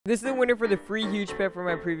This is the winner for the free huge pet from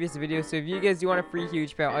my previous video. So if you guys do want a free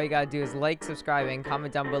huge pet, all you gotta do is like, subscribe, and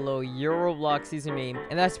comment down below your Roblox username.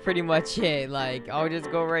 And that's pretty much it. Like, I'll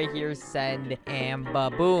just go right here, send, and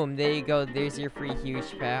boom, there you go. There's your free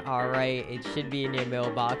huge pet. Alright, it should be in your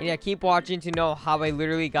mailbox. And yeah, keep watching to know how I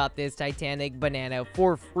literally got this Titanic banana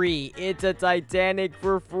for free. It's a Titanic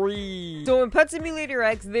for free. So in Pet Simulator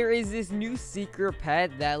X, there is this new secret pet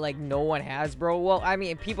that like no one has, bro. Well, I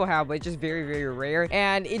mean, people have, but it's just very, very rare.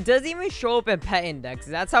 And it doesn't even show up in pet index.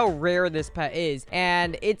 That's how rare this pet is.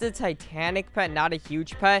 And it's a Titanic pet, not a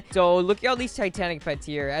huge pet. So look at all these Titanic pets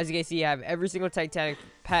here. As you can see, I have every single Titanic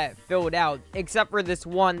pet filled out except for this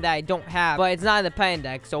one that I don't have, but it's not in the pet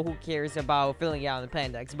index, so who cares about filling it out in the pet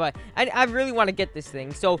index. But I really want to get this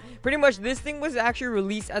thing. So pretty much this thing was actually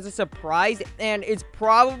released as a surprise, and it's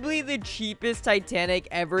probably the cheapest Titanic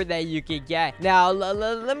ever that you could get. Now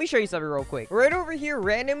let me show you something real quick. Right over here,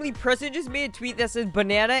 randomly Preston just made a tweet that says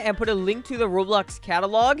banana and put a link to the Roblox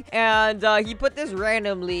catalog, and he put this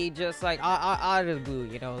randomly, just like out of the blue,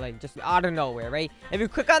 you know, like just out of nowhere, right? If you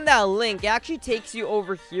click on that link, it actually takes you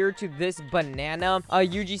over here to this banana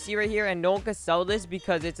UGC right here, and no one can sell this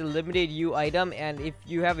because it's a limited U item. And if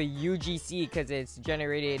you have a UGC, because it's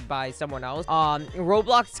generated by someone else,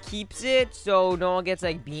 Roblox keeps it, so no one gets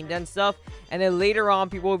like beamed and stuff. And then later on,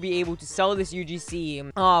 people will be able to sell this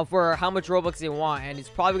UGC for how much Robux they want, and it's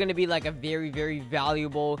probably going to be like a very, very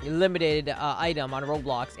valuable limited item on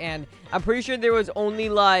Roblox. And I'm pretty sure there was only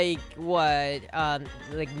like what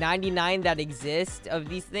like 99 that exist of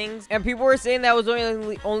these things, and people were saying that was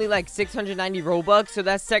only like 690 Robux. So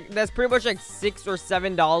that's pretty much like $6 or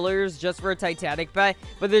 $7 just for a Titanic pet.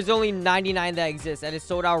 But there's only 99 that exist, and it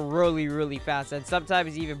sold out really, really fast. And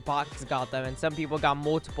sometimes even bots got them, and some people got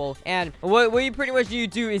multiple. And what you pretty much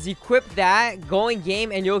need to do is equip that, go in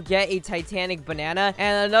game, and you'll get a Titanic banana.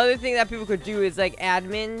 And another thing that people could do is like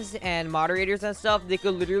admins and moderators and stuff, they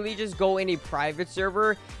could literally just go in a private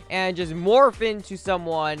server and just morph into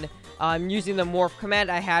someone using the morph command.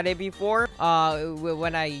 I had it before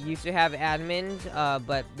when I used to have admin,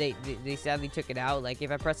 but they sadly took it out. Like if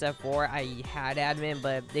I press F4, I had admin,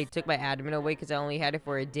 but they took my admin away because I only had it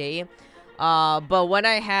for a day. But when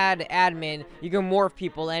I had admin, you can morph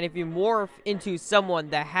people, and if you morph into someone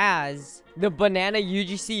that has the banana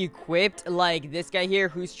UGC equipped, like this guy here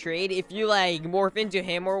who's trade, if you like morph into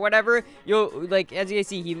him or whatever, you'll like, as you can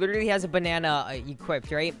see, he literally has a banana equipped,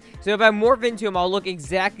 right? So if I morph into him, I'll look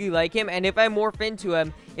exactly like him. And if I morph into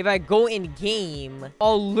him, if I go in game,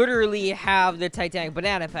 I'll literally have the Titanic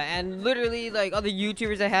banana pet. And literally, like other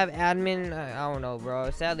YouTubers that have admin, I don't know, bro.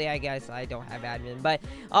 Sadly, I guess I don't have admin, but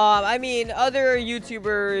I mean, other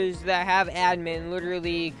YouTubers that have admin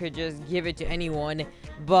literally could just give it to anyone,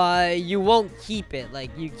 but you won't keep it.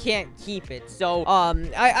 Like, you can't keep it. So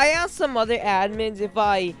I asked some other admins if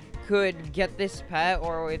I could get this pet,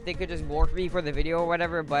 or if they could just morph me for the video or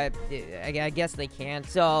whatever, but I guess they can't,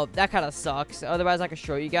 so that kind of sucks. Otherwise I could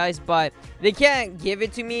show you guys, but they can't give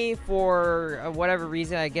it to me for whatever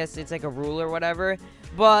reason. I guess it's like a rule or whatever.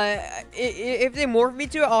 But if they morph me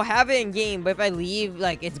to it, I'll have it in game, but if I leave,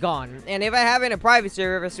 like, it's gone. And if I have it in a private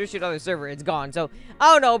server, if I switch to another server, it's gone. So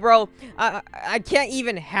I don't know, bro. I can't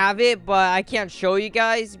even have it, but I can't show you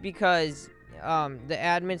guys because the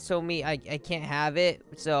admin told me I can't have it.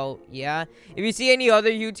 So yeah, if you see any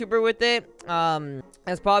other YouTuber with it,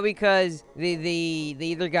 that's probably because they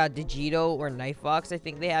either got Digito or Knifebox. I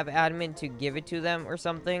think they have admin to give it to them or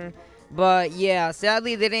something. But yeah,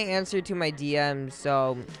 sadly they didn't answer to my DM,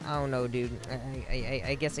 so I don't know, dude.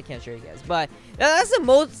 I guess I can't show you guys, but that's the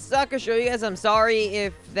most I can show you guys. I'm sorry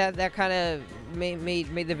if that kind of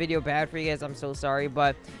made the video bad for you guys. I'm so sorry,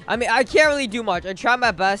 but I mean, I can't really do much. I try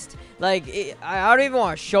my best. Like I don't even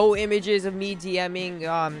want to show images of me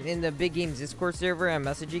DMing in the Big Games Discord server and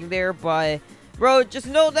messaging there, but bro, just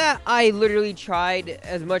know that I literally tried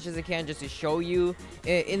as much as I can just to show you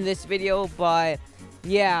in this video. But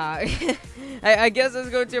yeah, I guess let's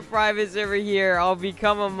go to a private server here. I'll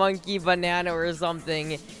become a monkey banana or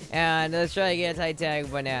something, and let's try to get a Titanic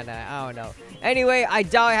banana. I don't know. Anyway, I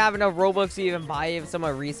doubt I have enough Robux to even buy it. If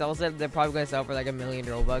someone resells it, they're probably going to sell for like 1,000,000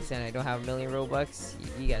 Robux, and I don't have 1,000,000 Robux.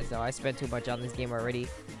 You guys know I spent too much on this game already.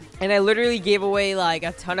 And I literally gave away like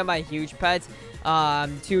a ton of my huge pets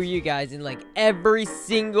to you guys in like every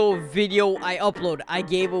single video I upload. I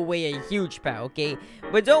gave away a huge pet, okay?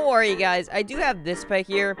 But don't worry, guys. I do have this pet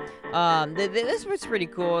here. This was pretty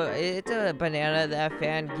cool. It's a banana that a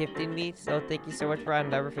fan gifted me, so thank you so much for I'll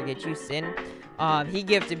never forget you, Sin. He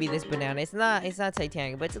gifted me this banana. It's not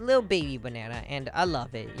Titanic, but it's a little baby banana, and I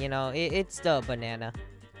love it. You know, it's still a banana.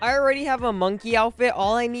 I already have a monkey outfit.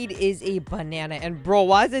 All I need is a banana. And bro,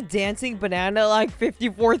 why is a dancing banana like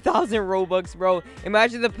 54,000 Robux, bro?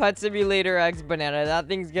 Imagine the Pet Simulator X banana. That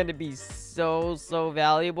thing's gonna be so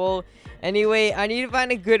valuable. Anyway, I need to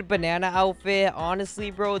find a good banana outfit. Honestly,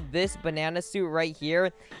 bro, this banana suit right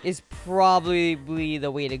here is probably the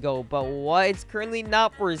way to go. But what? It's currently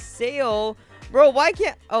not for sale. Bro, why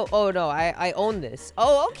can't... Oh, no. I own this.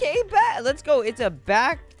 Oh, okay, bet. Let's go. It's a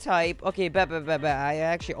back type. Okay, bet. I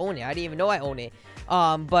actually own it. I didn't even know I own it.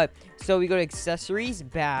 But, so we go to accessories,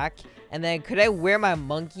 back. And then, could I wear my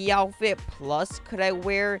monkey outfit? Plus, could I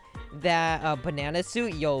wear that banana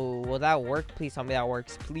suit? Yo, will that work? Please tell me that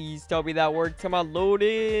works. Please tell me that works. Come on, load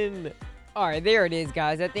in. Alright, there it is,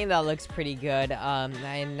 guys. I think that looks pretty good.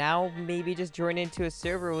 And now, maybe just join into a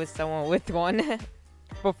server with someone with one.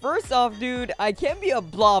 But first off, dude, I can't be a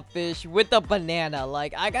blobfish with a banana.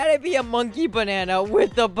 Like, I gotta be a monkey banana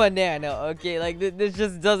with a banana, okay? Like, this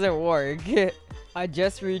just doesn't work. I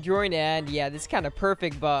just rejoined, and yeah, this is kind of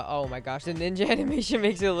perfect, but oh my gosh, the ninja animation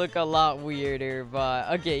makes it look a lot weirder. But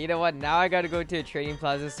okay, you know what? Now I gotta go to a Trading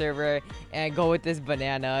Plaza server and go with this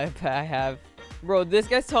banana if I have... Bro, this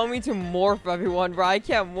guy's telling me to morph, everyone, bro. I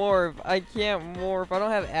can't morph. I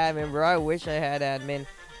don't have admin, bro. I wish I had admin.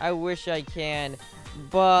 I wish I can.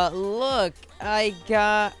 But look, I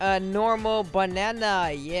got a normal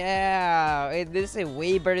banana. Yeah, this is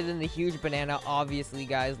way better than the huge banana, obviously,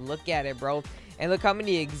 guys. Look at it, bro. And look how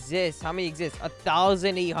many exist.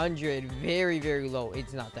 1,800. Very low.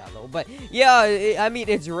 It's not that low, but yeah, I mean,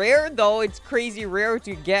 it's rare though. It's crazy rare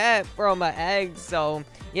to get from an egg. So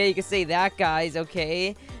yeah, you can say that, guys.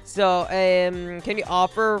 Okay, so can you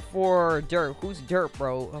offer for dirt? Who's dirt,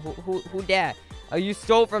 bro? Who that? Oh, you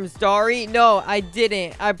stole from Starry? No, I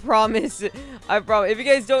didn't. I promise. I promise. If you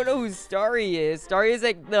guys don't know who Starry is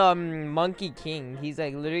like the monkey king. He's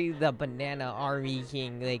like literally the banana army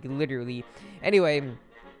king. Like literally. Anyway,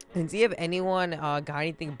 and see if anyone got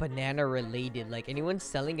anything banana related. Like anyone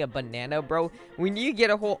selling a banana, bro. We need to get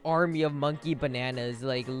a whole army of monkey bananas.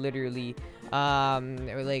 Like literally.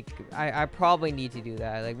 Like I probably need to do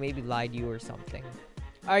that. Like maybe lie to you or something.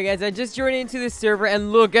 Alright guys, I just joined into the server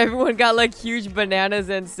and look, everyone got like huge bananas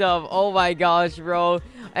and stuff. Oh my gosh, bro.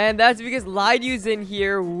 And that's because Lidu's in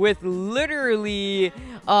here with literally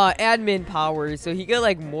admin powers. So he could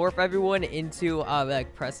like morph everyone into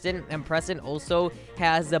like Preston. And Preston also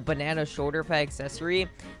has a banana shoulder pad accessory.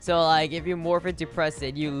 So like if you morph into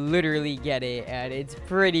Preston, you literally get it. And it's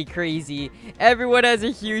pretty crazy. Everyone has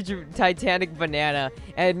a huge Titanic banana.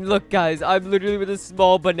 And look guys, I'm literally with a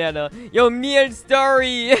small banana. Yo, me and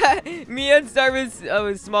Starry. Me and Starry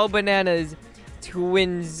with small bananas.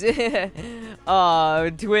 Twins. Twins.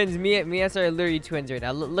 Me and Starry are literally twins right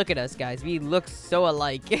now. Look at us, guys. We look so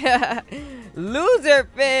alike.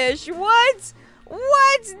 Loserfish. What?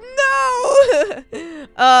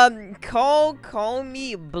 No. Call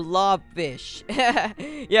me blobfish.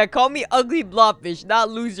 Yeah, call me ugly blobfish, not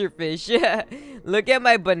loserfish. Look at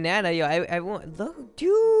my banana, yo. Everyone, look,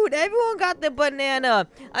 dude. Everyone got the banana.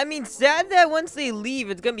 I mean, sad that once they leave,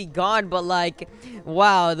 it's gonna be gone. But like,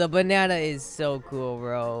 wow, the banana is so cool,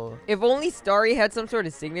 bro. If only Starry had some sort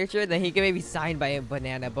of signature, then he could maybe sign by a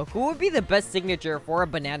banana. But who would be the best signature for a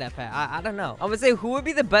banana pet? I don't know. I'm gonna say who would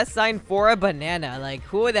be the best sign for a banana? Like,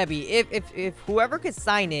 who would that be? If whoever could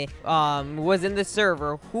sign it was in the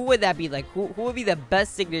server, who would that be? Like, who would be the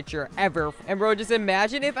best signature ever? And bro, just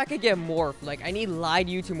imagine if I could get morphed. Like, I need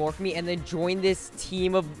Lidu to morph me and then join this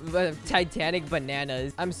team of Titanic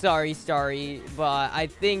bananas. I'm sorry, Starry, but I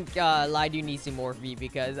think Lidu needs to morph me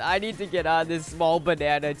because I need to get on this small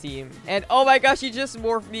banana team. And oh my gosh, he just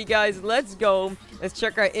morphed me, guys. Let's go. Let's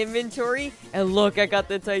check our inventory. And look, I got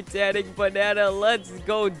the Titanic banana. Let's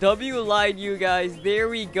go. W Lidu, guys. There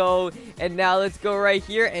we go. And now let's go right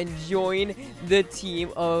here and join the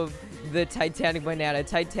team of the Titanic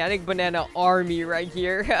banana army right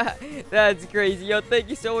here. That's crazy. Yo, thank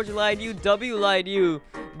you so much, Lidu. W Lidu.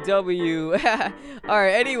 W.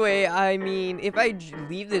 Alright, anyway, I mean, if I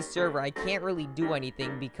leave this server, I can't really do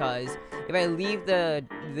anything because if I leave the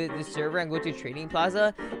server and go to Trading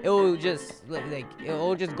Plaza, it will just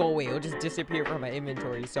go away. It will just disappear from my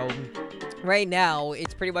inventory. So right now,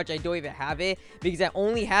 it's pretty much I don't even have it because I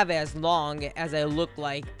only have it as long as I look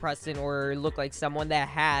like Preston or look like someone that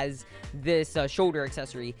has this shoulder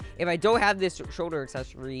accessory. If I don't have this shoulder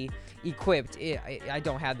accessory equipped, I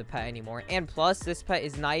don't have the pet anymore. And plus, this pet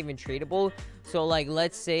is not even tradable. So like,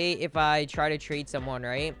 let's say if I try to trade someone,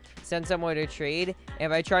 right, send someone to trade,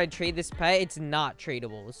 if I try to trade this pet, it's not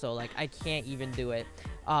tradable. So like, I can't even do it.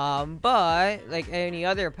 But like any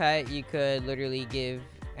other pet, you could literally give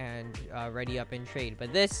and ready up and trade.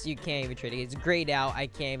 But this, you can't even trade. It's grayed out. I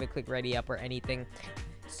can't even click ready up or anything.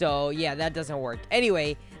 So, yeah, that doesn't work.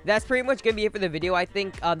 Anyway, that's pretty much gonna be it for the video, I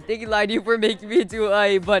think. Thank you, Lidu, for making me into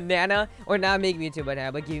a banana. Or not making me into a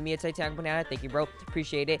banana, but giving me a Titanic banana. Thank you, bro.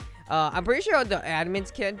 Appreciate it. I'm pretty sure the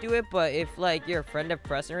admins can't do it, but if, like, you're a friend of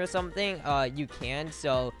Preston or something, you can.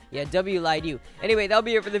 So, yeah, W Lidu. Anyway, that'll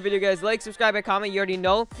be it for the video, guys. Like, subscribe, and comment. You already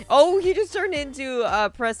know. Oh, he just turned into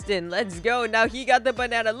Preston. Let's go. Now he got the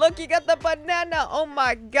banana. Look, he got the banana. Oh,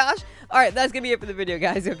 my gosh. All right, that's gonna be it for the video,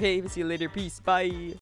 guys. Okay, see you later. Peace. Bye.